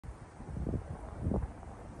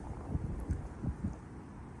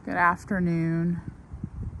Good afternoon.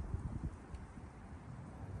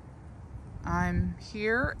 I'm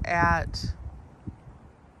here at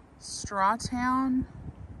Strawtown,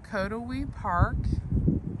 Koteewi Park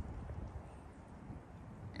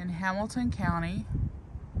in Hamilton County.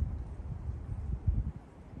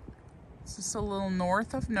 It's just a little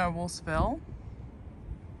north of Noblesville.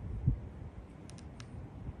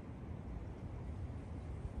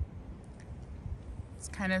 It's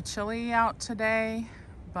kind of chilly out today,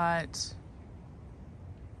 but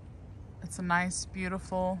it's a nice,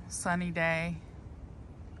 beautiful, sunny day.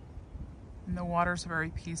 And the water's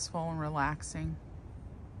very peaceful and relaxing.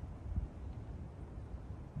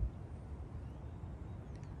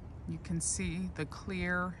 You can see the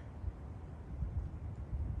clear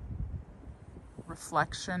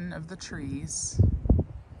reflection of the trees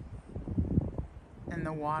in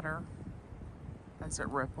the water as it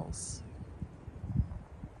ripples.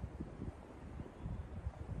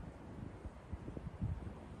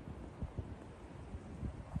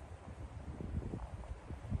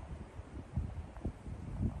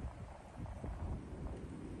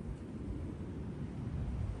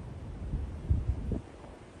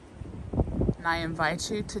 And I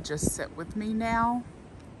invite you to just sit with me now.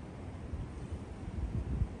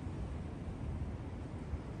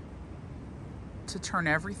 To turn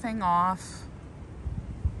everything off.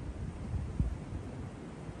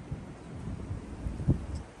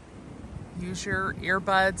 Use your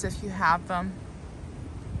earbuds if you have them.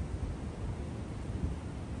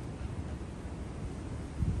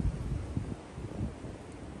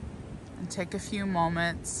 And take a few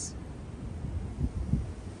moments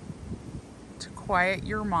to quiet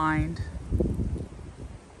your mind.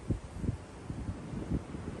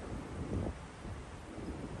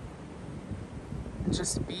 And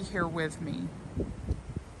just be here with me.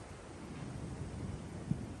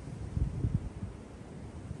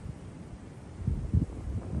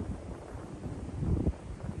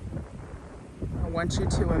 I want you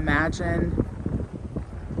to imagine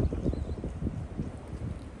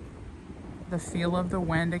the feel of the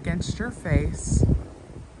wind against your face.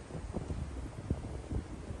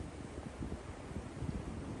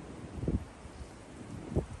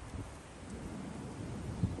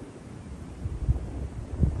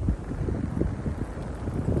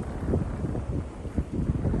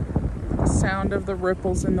 Sound of the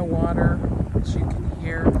ripples in the water, as you can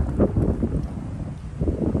hear.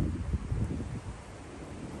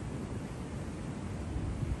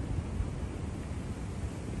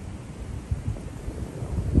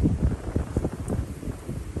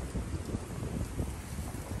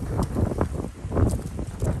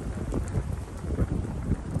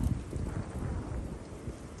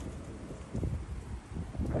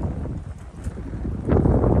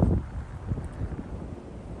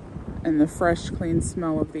 And the fresh, clean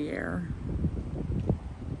smell of the air.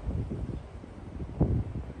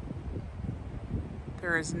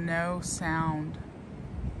 There is no sound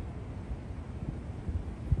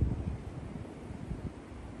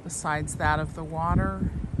besides that of the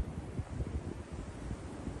water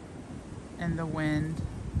and the wind.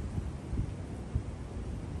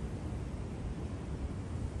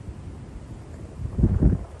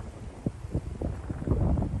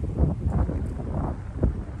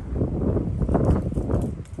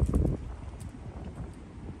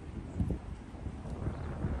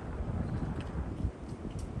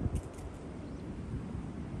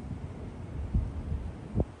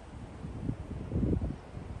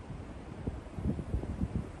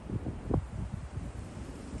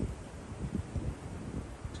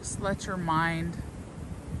 Just let your mind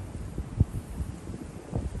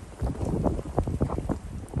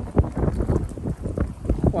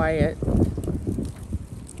quiet.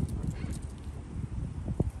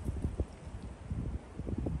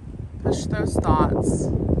 Push those thoughts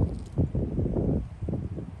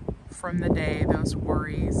from the day, those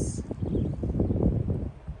worries.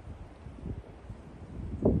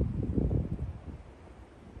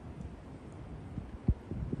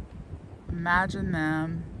 Imagine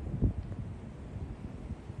them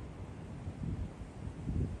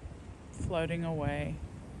floating away.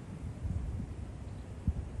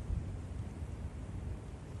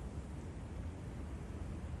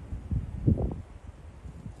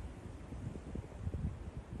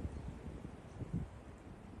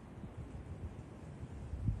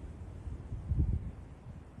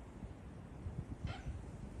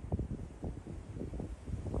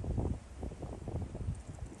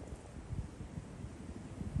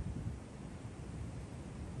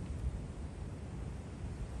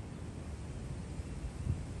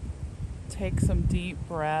 Take some deep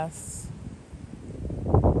breaths.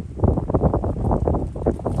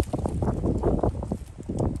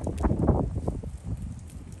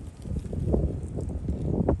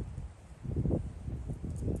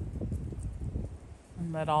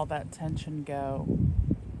 all that tension go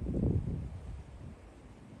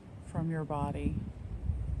from your body.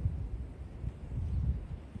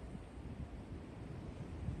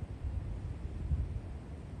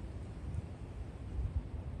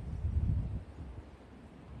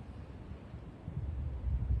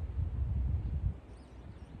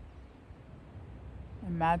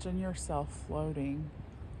 Imagine yourself floating.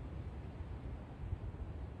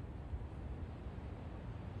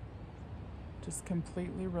 Just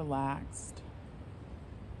completely relaxed.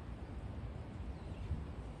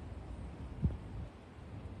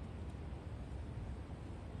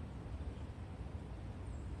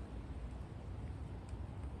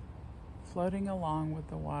 Floating along with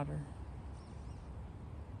the water.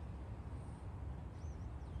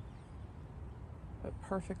 But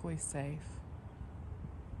perfectly safe.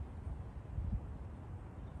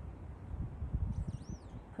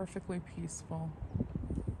 Perfectly peaceful.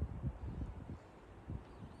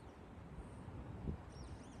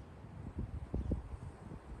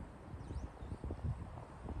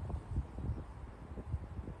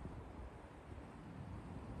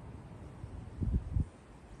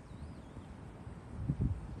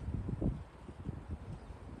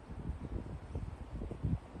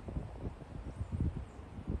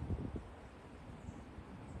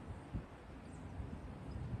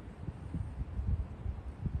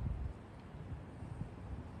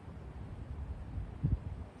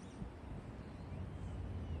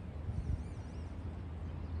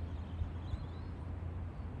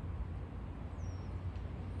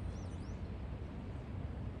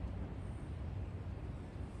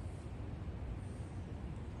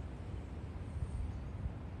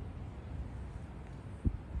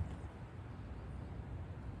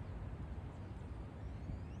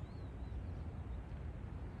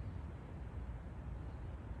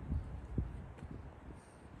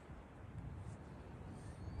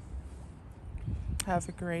 Have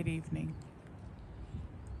a great evening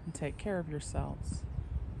and take care of yourselves.